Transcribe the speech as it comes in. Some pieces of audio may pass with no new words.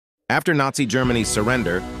After Nazi Germany's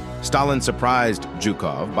surrender, Stalin surprised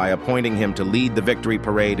Zhukov by appointing him to lead the victory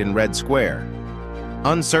parade in Red Square.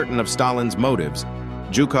 Uncertain of Stalin's motives,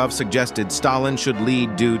 Zhukov suggested Stalin should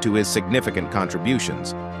lead due to his significant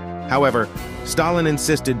contributions. However, Stalin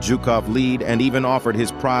insisted Zhukov lead and even offered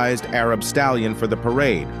his prized Arab stallion for the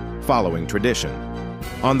parade, following tradition.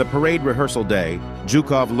 On the parade rehearsal day,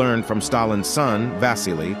 Zhukov learned from Stalin's son,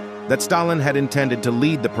 Vasily, that Stalin had intended to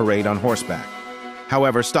lead the parade on horseback.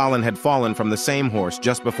 However, Stalin had fallen from the same horse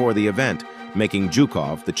just before the event, making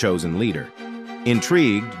Zhukov the chosen leader.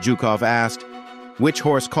 Intrigued, Zhukov asked, "Which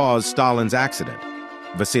horse caused Stalin's accident?"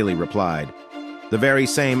 Vasily replied, "The very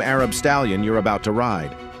same Arab stallion you're about to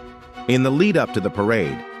ride." In the lead-up to the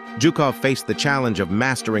parade, Zhukov faced the challenge of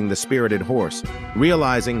mastering the spirited horse,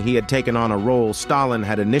 realizing he had taken on a role Stalin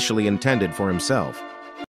had initially intended for himself.